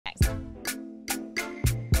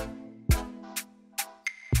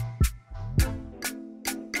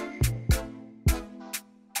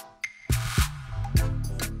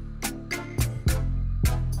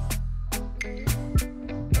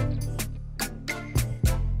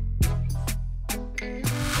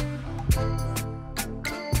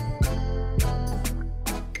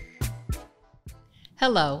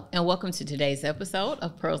Hello, and welcome to today's episode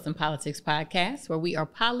of Pearls and Politics Podcast, where we are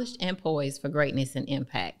polished and poised for greatness and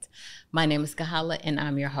impact. My name is Kahala, and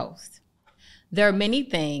I'm your host. There are many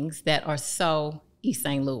things that are so East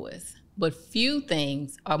St. Louis, but few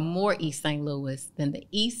things are more East St. Louis than the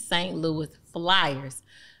East St. Louis Flyers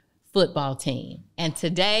football team. And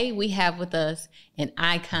today we have with us an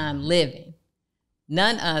icon living,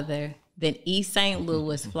 none other than East St.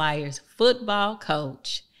 Louis Flyers football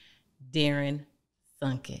coach, Darren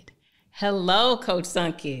Sunkett. Hello, Coach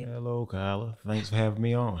Sunkett. Hello, Kyla. Thanks for having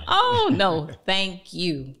me on. Oh, no, thank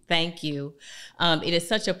you. Thank you. It is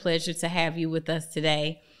such a pleasure to have you with us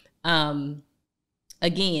today.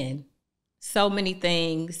 Again, so many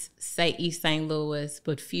things say East St. Louis,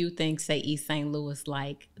 but few things say East St. Louis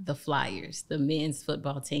like the Flyers, the men's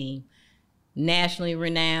football team. Nationally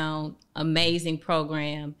renowned, amazing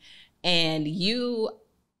program. And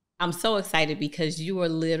I'm so excited because you are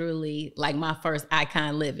literally like my first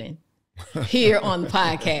icon living here on the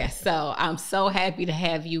podcast. So I'm so happy to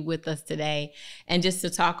have you with us today and just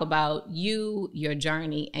to talk about you, your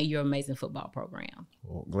journey, and your amazing football program.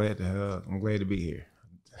 Well, I'm glad to be here.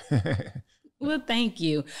 Well, thank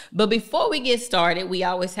you. But before we get started, we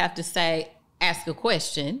always have to ask a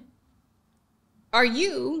question. Are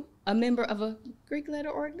you a member of a Greek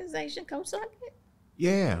letter organization, Coach Sunkett?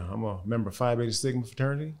 Yeah, I'm a member of Phi Beta Sigma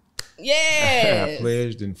fraternity. Yes. I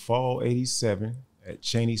pledged in fall '87 at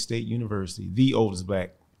Cheney State University, the oldest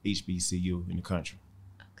black HBCU in the country.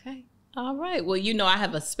 Okay. All right. Well, you know, I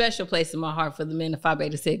have a special place in my heart for the men of Phi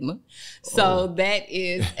Beta Sigma. So that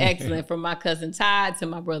is excellent. From my cousin Todd to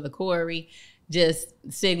my brother Corey, just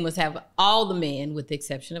Sigmas have all the men, with the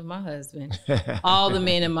exception of my husband, all the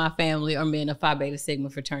men in my family are men of Phi Beta Sigma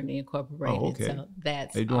Fraternity Incorporated. Oh, okay. So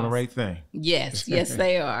that's They're doing awesome. the right thing. Yes, yes,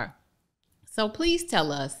 they are. So please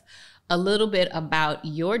tell us a little bit about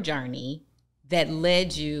your journey that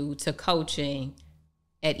led you to coaching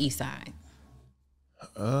at Eastside.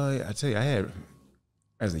 I tell you,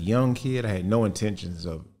 as a young kid, I had no intentions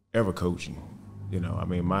of ever coaching. You know, I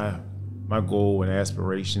mean, my goal and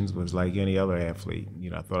aspirations was like any other athlete. You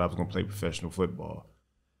know, I thought I was going to play professional football.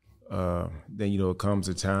 Then, you know, it comes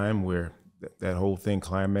a time where that whole thing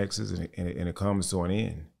climaxes and it comes to an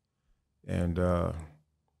end. And,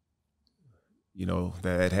 you know,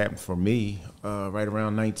 that happened for me right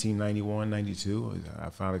around 1991, 92. I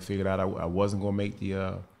finally figured out I wasn't going to make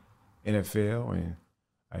the NFL, and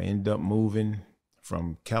I ended up moving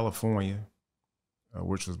from California,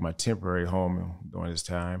 which was my temporary home during this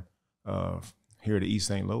time, here to East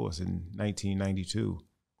St. Louis in 1992.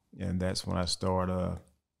 And that's when I started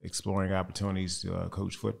exploring opportunities to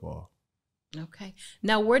coach football. Okay.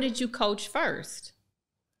 Now, where did you coach first?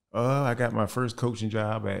 I got my first coaching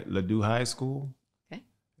job at Ladue High School. Okay.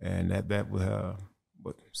 And that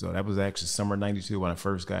was actually summer '92 when I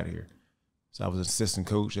first got here. So I was assistant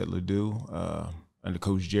coach at Ladue under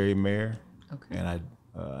Coach Jerry Mayer. Okay. And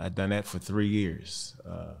I'd done that for 3 years.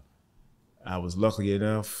 I was lucky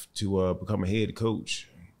enough to become a head coach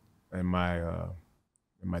in my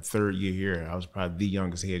third year here. I was probably the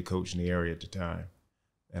youngest head coach in the area at the time.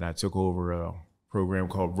 And I took over a program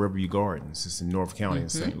called Riverview Gardens. It's in North County in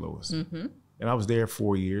St. Louis. Mm-hmm. And I was there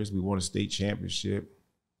 4 years. We won a state championship,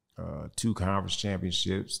 2 conference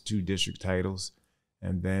championships, 2 district titles.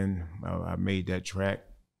 And then I made that track,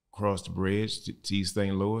 crossed the bridge to East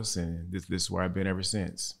St. Louis, and this is where I've been ever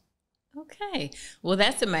since. Okay. Well,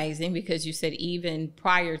 that's amazing because you said even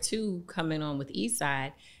prior to coming on with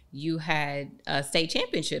Eastside, you had state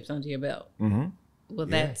championships under your belt. Mm-hmm. Well,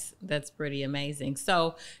 yeah. That's pretty amazing.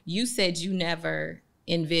 So you said you never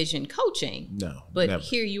envisioned coaching. No, but never.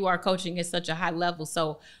 Here you are coaching at such a high level.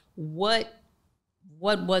 So what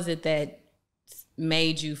was it that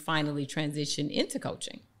made you finally transition into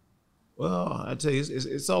coaching? Well, I tell you,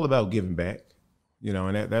 it's all about giving back, you know,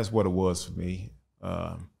 and that's what it was for me.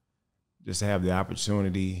 Just to have the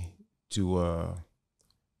opportunity to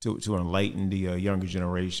enlighten the younger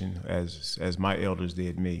generation as my elders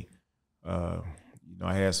did me. You know,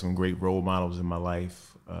 I had some great role models in my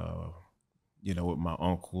life, you know, with my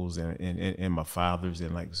uncles and my fathers,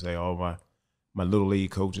 and like I say, all my little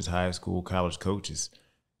league coaches, high school, college coaches.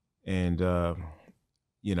 And,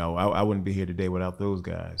 you know, I wouldn't be here today without those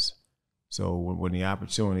guys. So when the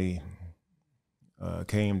opportunity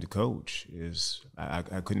came to coach,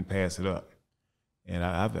 I couldn't pass it up. And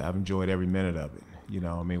I've enjoyed every minute of it. You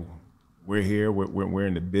know, I mean, we're here, we're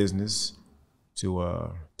in the business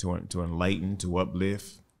to enlighten, to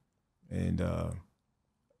uplift, and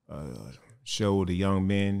show the young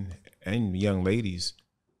men and young ladies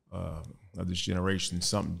of this generation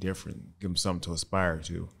something different, give them something to aspire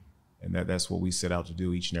to. And that's what we set out to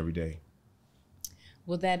do each and every day.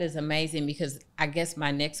 Well, that is amazing, because I guess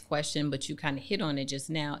my next question, but you kind of hit on it just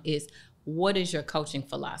now, is what is your coaching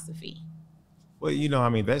philosophy? Well, I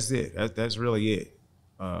mean, that's it. That's really it.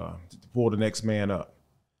 To pull the next man up.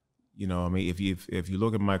 I mean, if you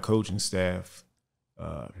look at my coaching staff,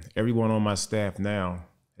 everyone on my staff now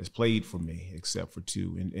has played for me except for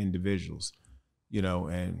two individuals.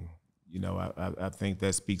 And I think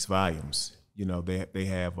that speaks volumes. They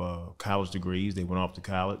have college degrees. They went off to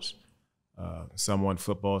college. Some on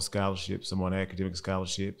football scholarships, some on academic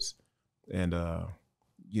scholarships, and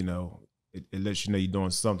it lets you know you're doing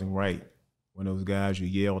something right. When those guys you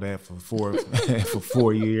yelled at for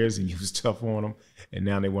 4 years and you was tough on them, and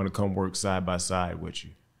now they want to come work side by side with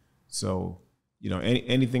you. So,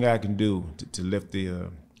 anything I can do to lift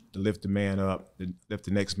the man up, to lift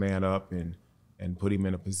the next man up, and put him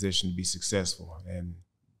in a position to be successful. And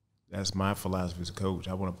that's my philosophy as a coach.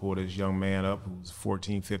 I want to pull this young man up who's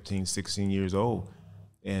 14, 15, 16 years old,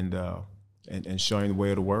 and show him the way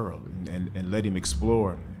of the world, and let him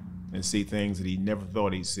explore and see things that he never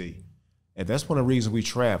thought he'd see. And that's one of the reasons we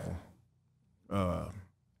travel out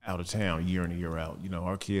of town year in and year out.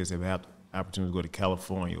 Our kids have had opportunity to go to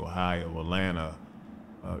California, Ohio, Atlanta,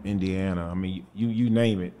 Indiana. I mean, you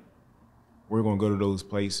name it. We're going to go to those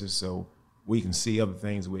places so we can see other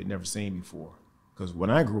things we'd never seen before. Because when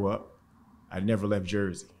I grew up, I never left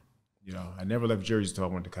Jersey. I never left Jersey until I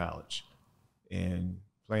went to college. And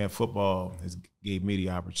playing football gave me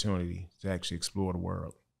the opportunity to actually explore the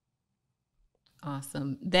world.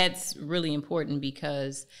 Awesome. That's really important,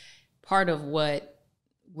 because part of what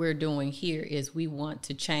we're doing here is we want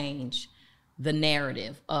to change the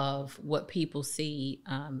narrative of what people see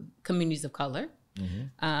communities of color,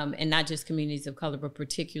 and not just communities of color, but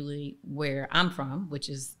particularly where I'm from, which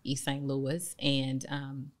is East St. Louis, and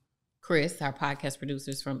Chris, our podcast producer,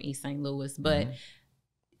 is from East St. Louis. But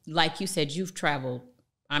like you said, you've traveled,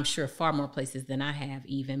 I'm sure, far more places than I have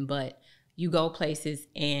even, but you go places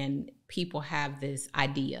and people have this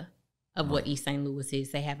idea of what East St. Louis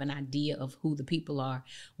is. They have an idea of who the people are,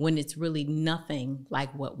 when it's really nothing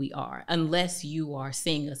like what we are, unless you are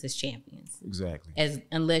seeing us as champions. Exactly.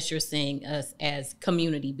 Unless you're seeing us as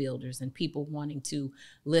community builders and people wanting to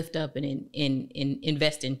lift up and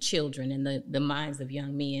invest in children and the minds of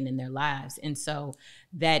young men in their lives. And so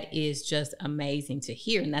that is just amazing to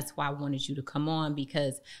hear. And that's why I wanted you to come on,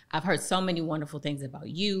 because I've heard so many wonderful things about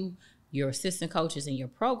you, your assistant coaches, and your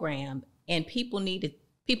program, and people need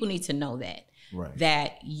to know that. Right.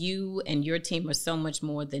 That you and your team are so much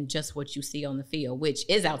more than just what you see on the field, which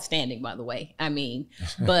is outstanding, by the way. I mean,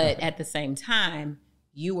 but at the same time,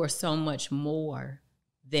 you are so much more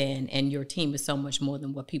than, and your team is so much more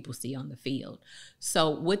than what people see on the field. So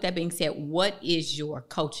with that being said, what is your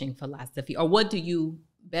coaching philosophy, or what do you,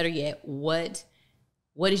 better yet, what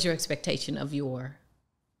is your expectation of your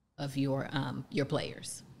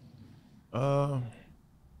players?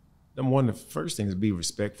 Number one, the first thing is be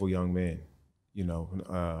respectful young men, in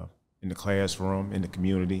the classroom, in the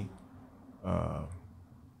community,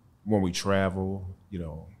 when we travel,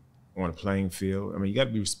 on a playing field. I mean, you got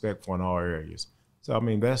to be respectful in all areas. So, I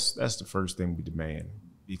mean, that's the first thing we demand,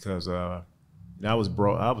 because I was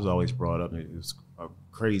always brought up, and it was a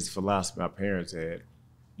crazy philosophy my parents had.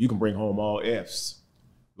 You can bring home all Fs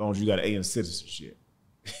as long as you got an A in citizenship.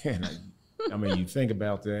 And I mean, you think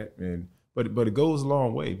about that, but it goes a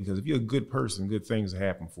long way, because if you're a good person, good things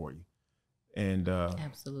happen for you. And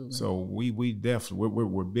absolutely. So we definitely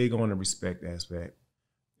we're big on the respect aspect,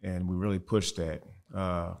 and we really push that.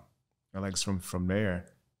 And like from there,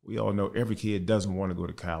 we all know every kid doesn't want to go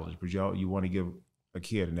to college, but you want to give a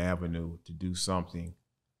kid an avenue to do something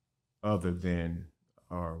other than,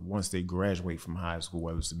 or once they graduate from high school,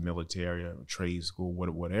 whether it's the military or trade school,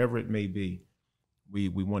 whatever it may be, we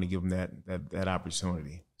want to give them that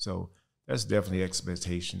opportunity. So that's definitely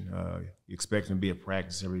expectation. You expect them to be at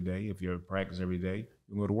practice every day. If you're at practice every day,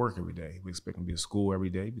 you go to work every day. We expect them to be at school every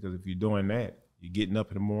day, because if you're doing that, you're getting up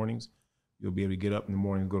in the mornings, you'll be able to get up in the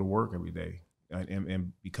morning and go to work every day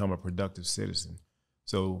and become a productive citizen.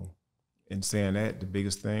 So in saying that, the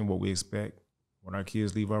biggest thing, what we expect when our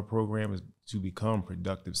kids leave our program, is to become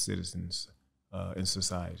productive citizens in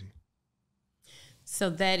society. So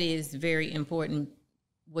that is very important,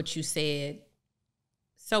 what you said.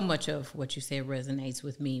 So much of what you said resonates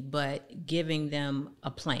with me, but giving them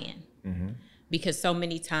a plan. Because so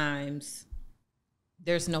many times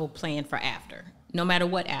there's no plan for after, no matter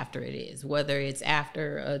what after it is, whether it's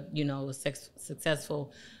after a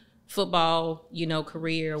successful football,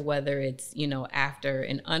 career, whether it's, after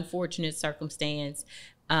an unfortunate circumstance.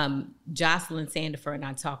 Jocelyn Sandiford and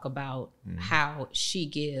I talk about how she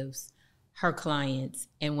gives her clients,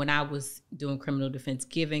 and when I was doing criminal defense,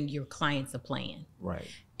 giving your clients a plan. Right.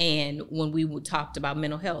 And when we talked about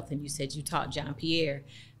mental health, and you said you taught John Pierre,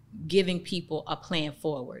 giving people a plan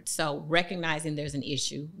forward. So recognizing there's an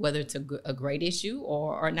issue, whether it's a great issue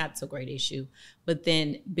or not so great issue, but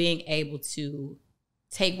then being able to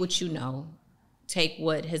take what you know, take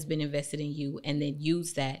what has been invested in you, and then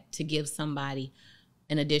use that to give somebody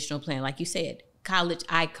an additional plan. Like you said, college,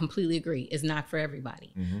 I completely agree, is not for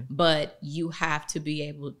everybody. But you have to be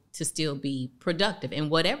able to still be productive in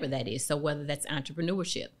whatever that is. So whether that's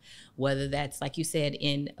entrepreneurship, whether that's, like you said,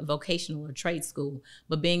 in vocational or trade school,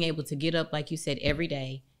 but being able to get up, like you said, every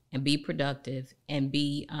day and be productive and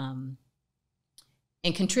be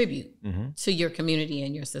and contribute to your community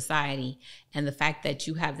and your society. And the fact that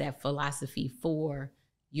you have that philosophy for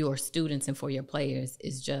your students and for your players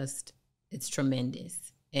is just, it's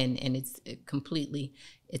tremendous. And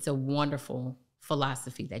it's a wonderful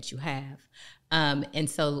philosophy that you have. And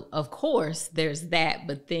so, of course, there's that,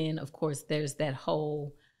 but then, of course, there's that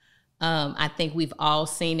whole, I think we've all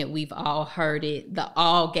seen it, we've all heard it, the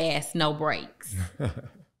all gas, no brakes.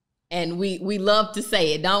 And we love to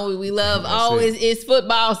say it, don't we? We love always, it's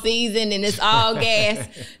football season and it's all gas,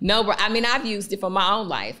 no break. I mean, I've used it for my own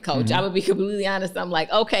life, Coach. I'm gonna be completely honest. I'm like,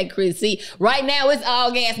 okay, Chris, see, right now it's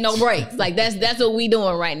all gas, no brakes. Like that's what we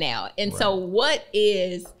doing right now. And so what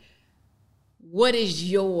is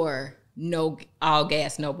your all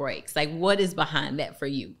gas, no brakes? Like, what is behind that for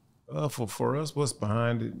you? For us, what's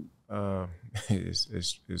behind it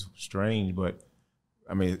is strange, but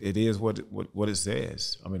I mean, it is what it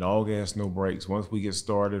says. I mean, all gas, no brakes. Once we get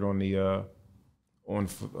started on the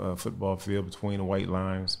football field between the white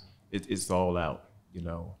lines, it's all out, you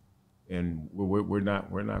know. And we're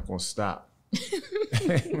not going to stop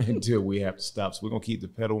until we have to stop. So we're going to keep the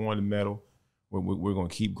pedal on the metal. We're going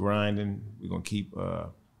to keep grinding. We're going to keep.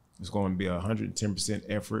 It's going to be 110%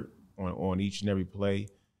 effort on each and every play,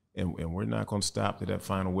 and we're not going to stop to that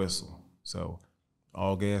final whistle. So.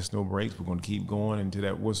 All gas, no brakes. We're going to keep going until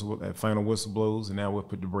that final whistle blows, and now we'll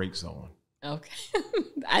put the brakes on. Okay.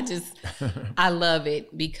 I love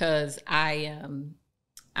it because I'm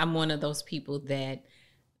one of those people that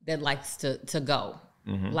likes to go,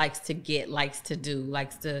 likes to get, likes to do,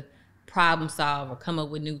 likes to problem solve or come up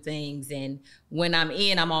with new things. And when I'm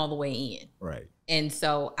in, I'm all the way in. Right. And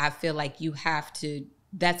so I feel like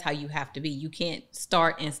that's how you have to be. You can't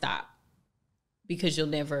start and stop because you'll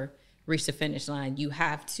never reach the finish line. You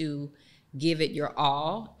have to give it your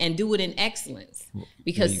all and do it in excellence,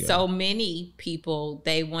 because so many people,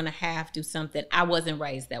 they want to do something. I wasn't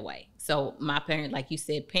raised that way. So my parents, like you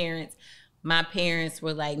said, my parents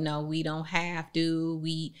were like, no, we don't have to.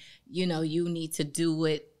 You need to do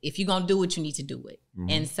it. If you're going to do it, you need to do it.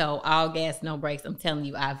 And so all gas, no brakes. I'm telling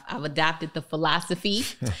you, I've adopted the philosophy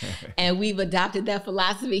and we've adopted that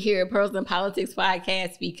philosophy here at Pearls and Politics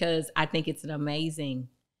Podcast, because I think it's an amazing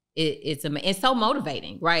it's so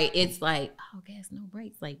motivating, right? It's like, oh, gas, no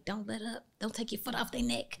brakes. Like, don't let up. Don't take your foot off their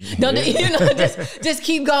neck. Don't just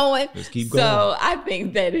keep going. Just keep going. So I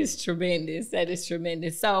think that is tremendous. That is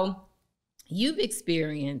tremendous. So you've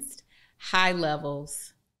experienced high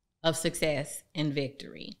levels of success and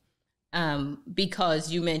victory,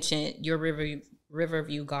 because you mentioned your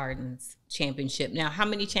Riverview Gardens championship. Now, how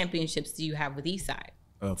many championships do you have with Eastside?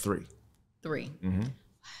 3. 3. Wow.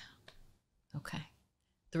 Okay.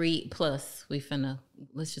 3+.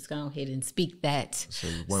 Let's just go ahead and speak that. So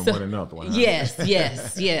one another one. Huh?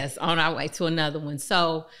 Yes. On our way to another one.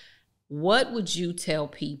 So what would you tell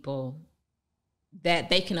people that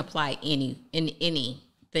they can apply in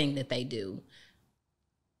anything that they do?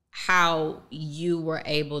 How you were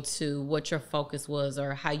able to, what your focus was,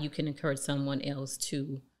 or how you can encourage someone else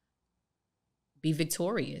to be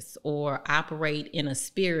victorious or operate in a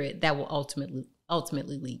spirit that will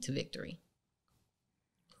ultimately lead to victory?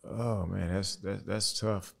 Oh man, that's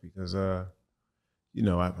tough, because I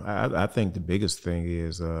think the biggest thing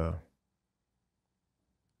is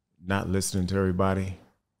not listening to everybody,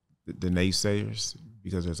 the naysayers,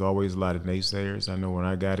 because there's always a lot of naysayers. I know when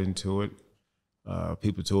I got into it,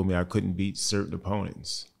 people told me I couldn't beat certain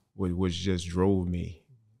opponents, which just drove me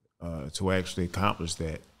to actually accomplish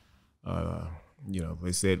that.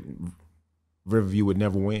 They said Riverview would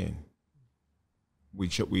never win. We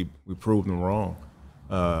proved them wrong.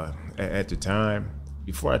 At the time,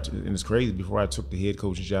 and it's crazy, before I took the head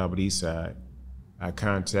coaching job at Eastside, I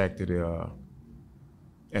contacted a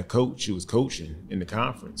coach who was coaching in the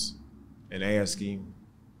conference and asked him,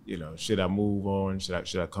 should I move on?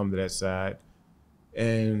 Should I come to that side?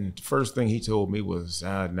 And the first thing he told me was,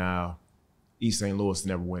 now, East St. Louis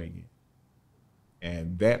never win again.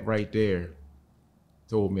 And that right there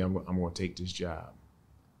told me I'm going to take this job,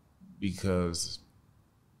 because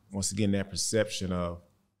once again, that perception of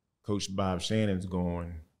Coach Bob Shannon's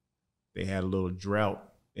going, they had a little drought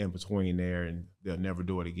in between there, and they'll never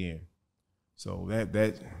do it again. So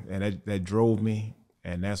that drove me,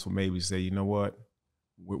 and that's what made me say, you know what,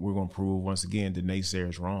 we're going to prove once again the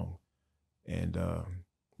naysayers wrong. And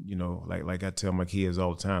you know, like I tell my kids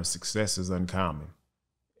all the time, success is uncommon,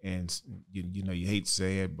 and you know, you hate to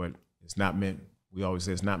say it, but it's not meant. We always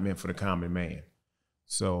say it's not meant for the common man.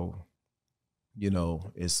 So, you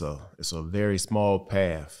know, it's a very small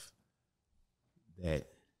path that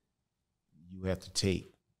you have to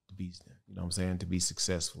take to be, you know what I'm saying, to be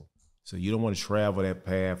successful. So you don't want to travel that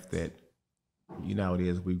path that, you know how it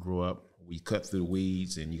is, we grew up, we cut through the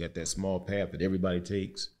weeds, and you got that small path that everybody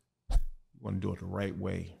takes. You want to do it the right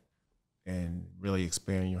way and really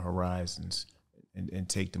expand your horizons and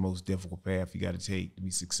take the most difficult path you got to take to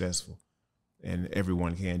be successful. And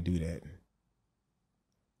everyone can do that.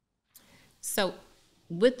 So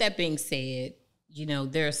with that being said, you know,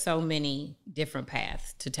 there are so many different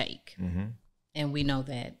paths to take. Mm-hmm. And we know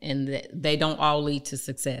that. And they don't all lead to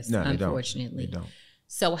success, no, unfortunately. They don't.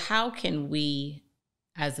 So how can we,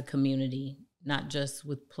 as a community, not just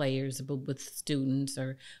with players, but with students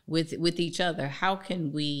or with each other, how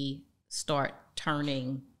can we start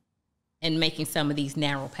turning and making some of these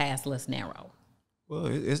narrow paths less narrow? Well,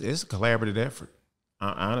 it's a collaborative effort,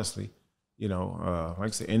 honestly. You know, like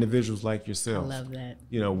I said, individuals like yourself. I love that.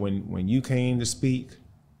 You know, when you came to speak,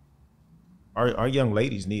 our young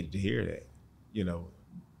ladies needed to hear that. You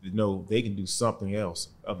know they can do something else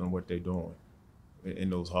other than what they're doing in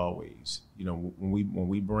those hallways. You know, when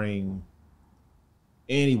we bring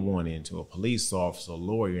anyone into, a police officer, a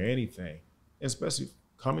lawyer, anything, especially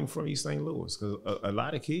coming from East St. Louis, because a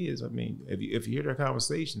lot of kids, I mean, if you hear their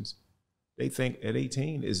conversations, they think at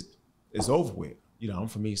 18 it's over with. You know, I'm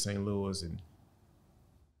from East St. Louis, and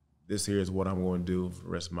this here is what I'm going to do for the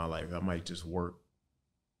rest of my life. I might just work,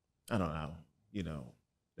 I don't know, you know,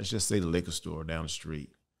 let's just say the liquor store down the street.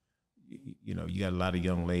 You know, you got a lot of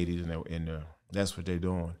young ladies, and that's what they're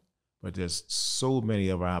doing. But there's so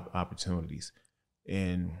many other opportunities.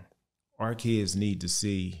 And our kids need to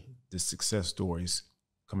see the success stories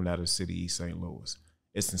coming out of the city of East St. Louis.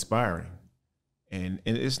 It's inspiring. And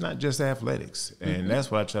it's not just athletics. And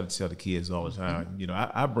that's what I try to tell the kids all the time. You know,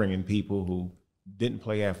 I bring in people who didn't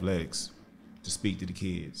play athletics to speak to the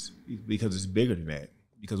kids, because it's bigger than that.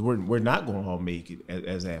 Because we're not going to all make it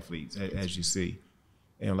as athletes, as you see.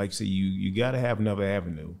 And like I said, you got to have another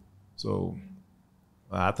avenue. So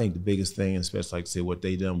I think the biggest thing, especially like I said, what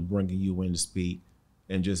they done, bringing you in to speak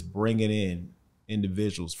and just bringing in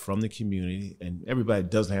individuals from the community, and everybody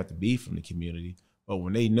doesn't have to be from the community, but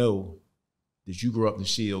when they know that you grew up in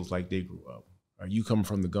Shields like they grew up, or you come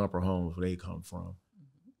from the Gumper homes where they come from,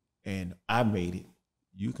 and I made it,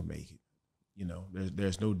 you can make it. You know,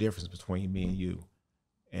 there's no difference between me and you.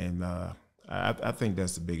 And I think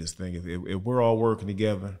that's the biggest thing. If we're all working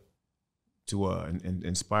together to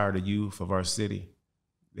inspire the youth of our city,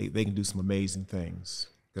 they can do some amazing things,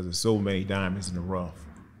 because there's so many diamonds in the rough,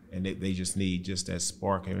 and they just need just that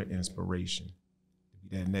spark of inspiration to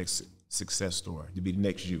be that next success story, to be the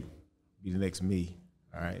next you, be the next me,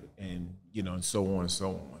 all right? And, you know, and so on and so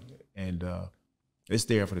on. And it's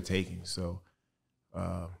there for the taking. So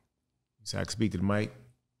I can speak to the mic.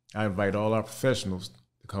 I invite all our professionals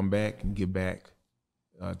to come back and give back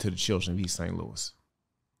to the children of East St. Louis.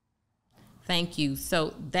 Thank you.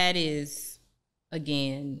 So that is,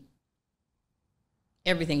 again,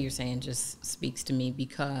 everything you're saying just speaks to me,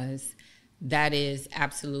 because that is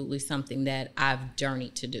absolutely something that I've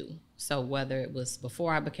journeyed to do. So whether it was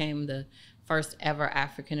before I became the first ever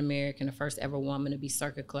African-American, the first ever woman to be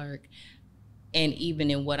circuit clerk, and even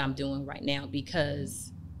in what I'm doing right now,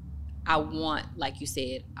 because I want, like you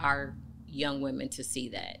said, our young women to see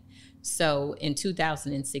that. So in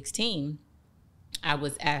 2016, I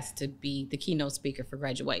was asked to be the keynote speaker for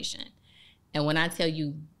graduation. And when I tell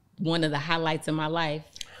you one of the highlights of my life,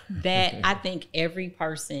 that I think every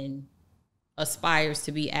person aspires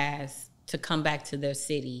to be asked to come back to their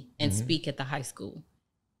city and speak at the high school.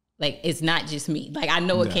 Like, it's not just me. Like, I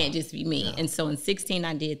know it can't just be me. No. And so in 16,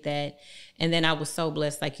 I did that. And then I was so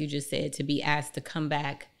blessed, like you just said, to be asked to come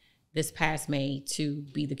back this past May to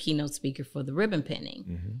be the keynote speaker for the ribbon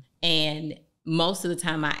pinning. And most of the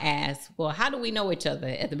time I ask, well, how do we know each other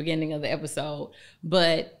at the beginning of the episode?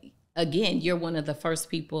 But again, you're one of the first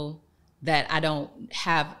people that I don't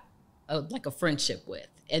have a friendship with.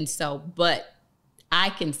 And so, but I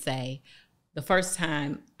can say the first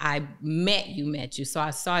time I met you. So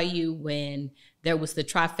I saw you when there was the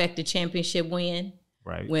trifecta championship win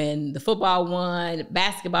Right. When the football won,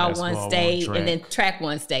 basketball won state, and then track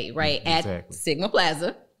won state, right? Exactly. At Sigma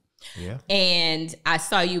Plaza. Yeah. And I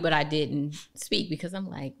saw you, but I didn't speak because I'm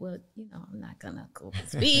like, well, you know, I'm not going to go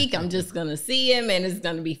speak. I'm just going to see him and it's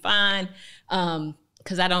going to be fine.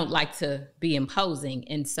 Because I don't like to be imposing.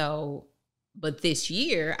 And so, but this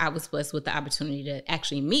year I was blessed with the opportunity to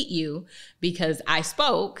actually meet you because I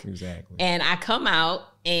spoke. Exactly. And I come out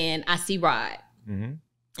and I see Rod. Mm-hmm.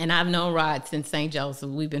 And I've known Rod since St. Joseph.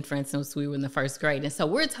 We've been friends since we were in the first grade. And so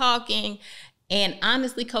we're talking. And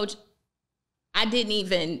honestly, Coach,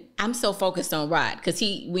 I'm so focused on Rod because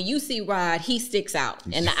when you see Rod, he sticks out.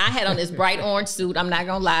 And I had on this bright orange suit, I'm not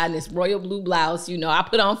gonna lie, and this royal blue blouse, you know, I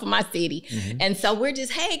put on for my city. Mm-hmm. And so we're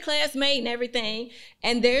just, hey, classmate and everything.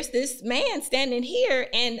 And there's this man standing here.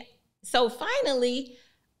 And so finally,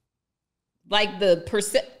 like I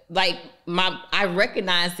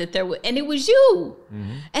recognized that and it was you.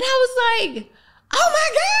 Mm-hmm. And I was like, oh my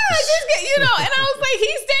God, you know, and I was like,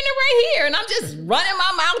 he's standing right here. And I'm just running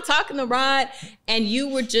my mouth talking to Rod. And you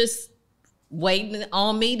were just waiting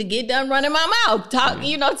on me to get done running my mouth,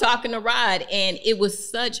 talking to Rod. And it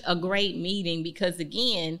was such a great meeting because,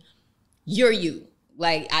 again, you're you.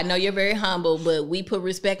 Like, I know you're very humble, but we put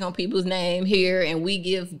respect on people's name here and we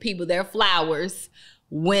give people their flowers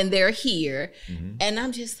when they're here. Mm-hmm. And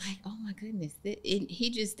I'm just like, oh my goodness,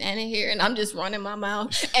 he just standing here and I'm just running my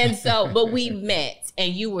mouth. And so, but we met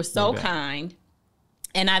and you were so kind.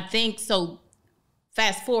 And I think, so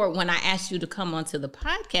fast forward, when I asked you to come onto the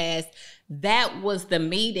podcast, that was the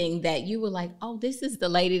meeting that you were like, oh, this is the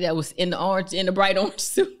lady that was in the bright orange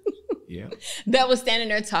suit. Yeah. That was standing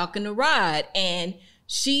there talking to Rod. And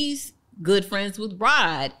she's good friends with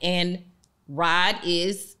Rod. And Rod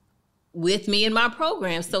is with me in my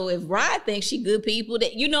program. So if Rod thinks she good people,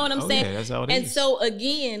 that, you know what I'm saying? Yeah, that's how it is. And so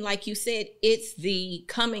again, like you said, it's the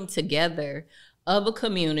coming together of a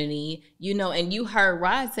community, you know, and you heard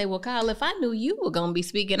Rod say, well, Kyle, if I knew you were going to be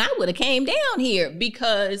speaking, I would have came down here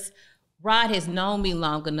because Rod has known me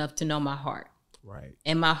long enough to know my heart. Right.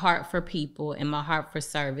 And my heart for people and my heart for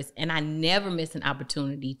service. And I never miss an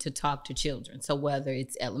opportunity to talk to children. So whether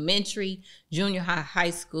it's elementary, junior high, high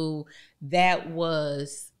school, that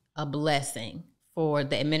was a blessing for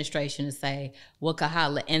the administration to say, well,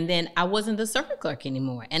 Kahala. And then I wasn't the circuit clerk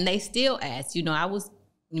anymore. And they still asked, you know, I was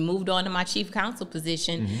moved on to my chief counsel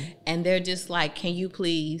position. Mm-hmm. And they're just like, can you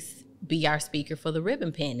please be our speaker for the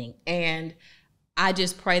ribbon pinning? And I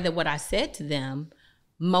just pray that what I said to them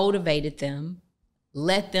motivated them,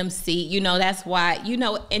 let them see, you know, that's why, you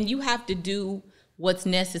know, and you have to do what's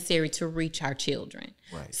necessary to reach our children.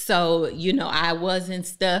 Right. So, you know, I wasn't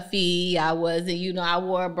stuffy. I wasn't, you know, I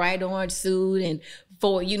wore a bright orange suit, and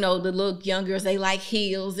for, you know, the little young girls, they like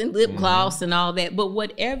heels and lip gloss and all that. But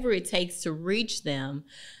whatever it takes to reach them,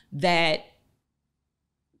 that,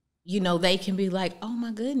 you know, they can be like, oh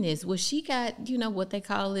my goodness, well, she got, you know, what they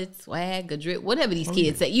call it, swag or drip, whatever these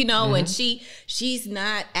kids say, you know, and she's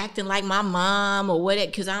not acting like my mom or whatever,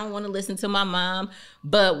 because I don't want to listen to my mom.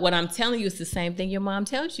 But what I'm telling you is the same thing your mom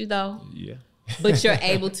tells you, though. Yeah. But you're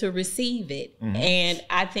able to receive it. Mm-hmm. And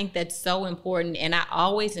I think that's so important. And I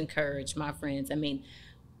always encourage my friends. I mean,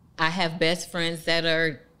 I have best friends that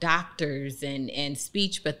are doctors and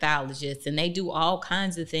speech pathologists, and they do all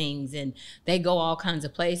kinds of things and they go all kinds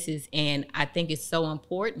of places. And I think it's so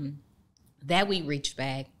important that we reach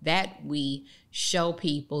back, that we show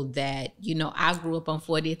people that, you know, I grew up on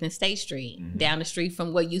 40th and State Street, down the street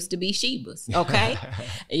from what used to be Sheba's, okay?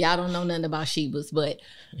 Y'all don't know nothing about Sheba's, but,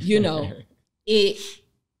 you know,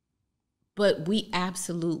 but we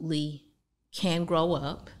absolutely can grow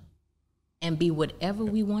up and be whatever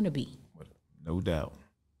we want to be. No doubt.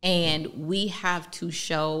 And we have to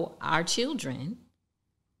show our children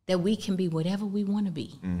that we can be whatever we want to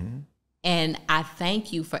be. Mm-hmm. And I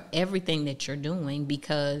thank you for everything that you're doing,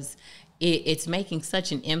 because it's making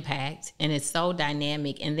such an impact and it's so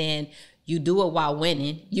dynamic. And then you do it while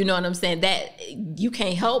winning. You know what I'm saying? That you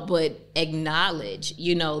can't help but acknowledge,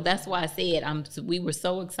 you know, that's why I said we were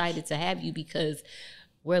so excited to have you, because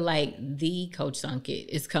we're like, the Coach Sunkett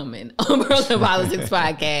is coming on Pearls and Politics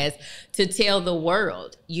podcast to tell the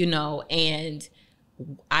world, you know, and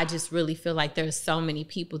I just really feel like there's so many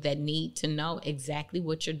people that need to know exactly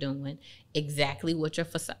what you're doing, exactly what your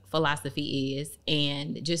philosophy is,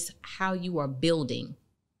 and just how you are building.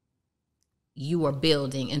 You are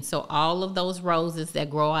building. And so all of those roses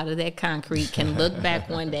that grow out of that concrete can look back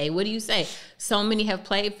one day. What do you say? So many have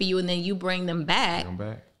played for you, and then you bring them back.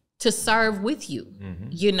 to serve with you,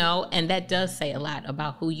 you know, and that does say a lot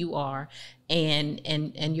about who you are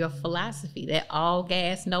and your philosophy, that all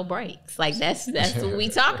gas, no brakes. Like that's what we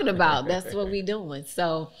talking about. That's what we doing.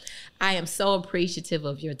 So I am so appreciative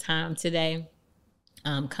of your time today,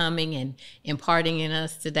 coming and imparting in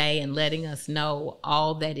us today and letting us know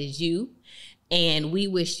all that is you. And we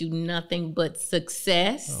wish you nothing but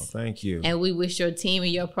success. Oh, thank you. And we wish your team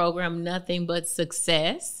and your program nothing but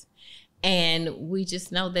success. And we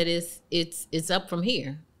just know that it's up from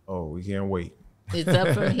here. Oh, we can't wait. It's up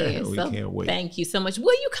from here. We can't wait. Thank you so much.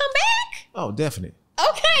 Will you come back? Oh, definitely.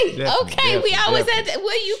 Okay. Definitely, we always definitely. had that.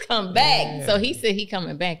 Will you come back? Yeah. So he said he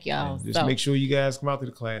coming back, y'all. Just So, make sure you guys come out to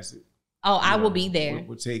the Classic. oh, I will be there.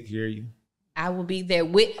 We'll take care of you. I will be there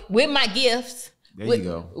with my gifts. There you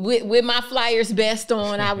go. With my Flyers best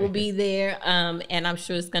on, I will be there. And I'm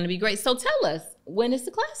sure it's going to be great. So tell us, when is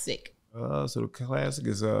the Classic? So the Classic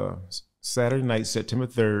is Saturday night, September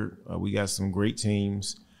 3rd. We got some great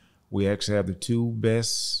teams. We actually have the two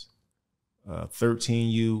best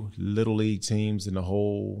 13U Little League teams in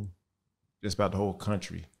just about the whole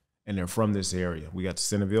country. And they're from this area. We got the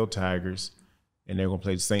Centerville Tigers, and they're going to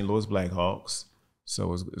play the St. Louis Blackhawks.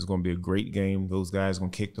 So it's going to be a great game. Those guys are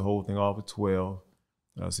going to kick the whole thing off at 12.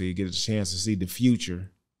 So you get a chance to see the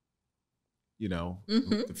future, you know,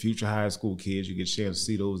 the future high school kids. You get a chance to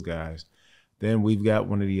see those guys. Then we've got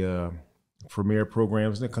one of the premier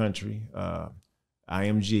programs in the country,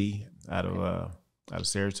 IMG, out of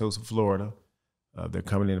Saratoga, Florida. They're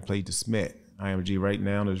coming in to play DeSmet. IMG right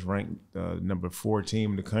now is ranked number 4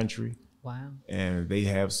 team in the country. Wow. And they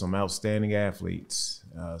have some outstanding athletes.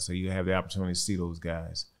 So you have the opportunity to see those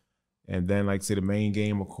guys. And then, like I said, the main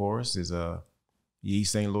game, of course, is the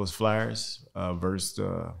East St. Louis Flyers versus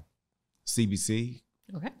CBC,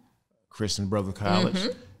 Christian Brother College.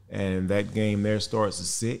 And that game there starts at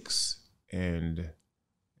 6. And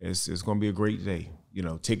it's going to be a great day. You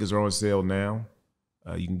know, tickets are on sale now.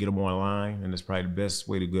 You can get them online, and it's probably the best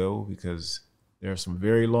way to go because there are some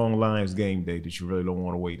very long lines game day that you really don't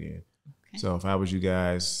want to wait in. So if I was you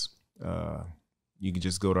guys, you can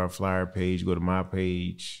just go to our flyer page, go to my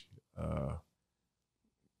page.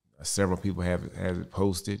 Several people have it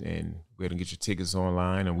posted, and go ahead and get your tickets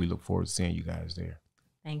online, and we look forward to seeing you guys there.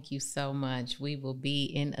 Thank you so much. We will be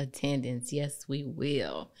in attendance. Yes, we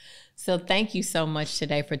will. So thank you so much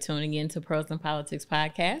today for tuning in to Pros in Politics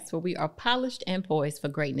Podcast, where we are polished and poised for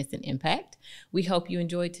greatness and impact. We hope you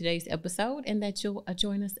enjoyed today's episode and that you'll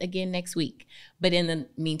join us again next week. But in the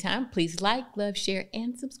meantime, please like, love, share,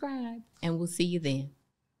 and subscribe. And we'll see you then.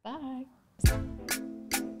 Bye.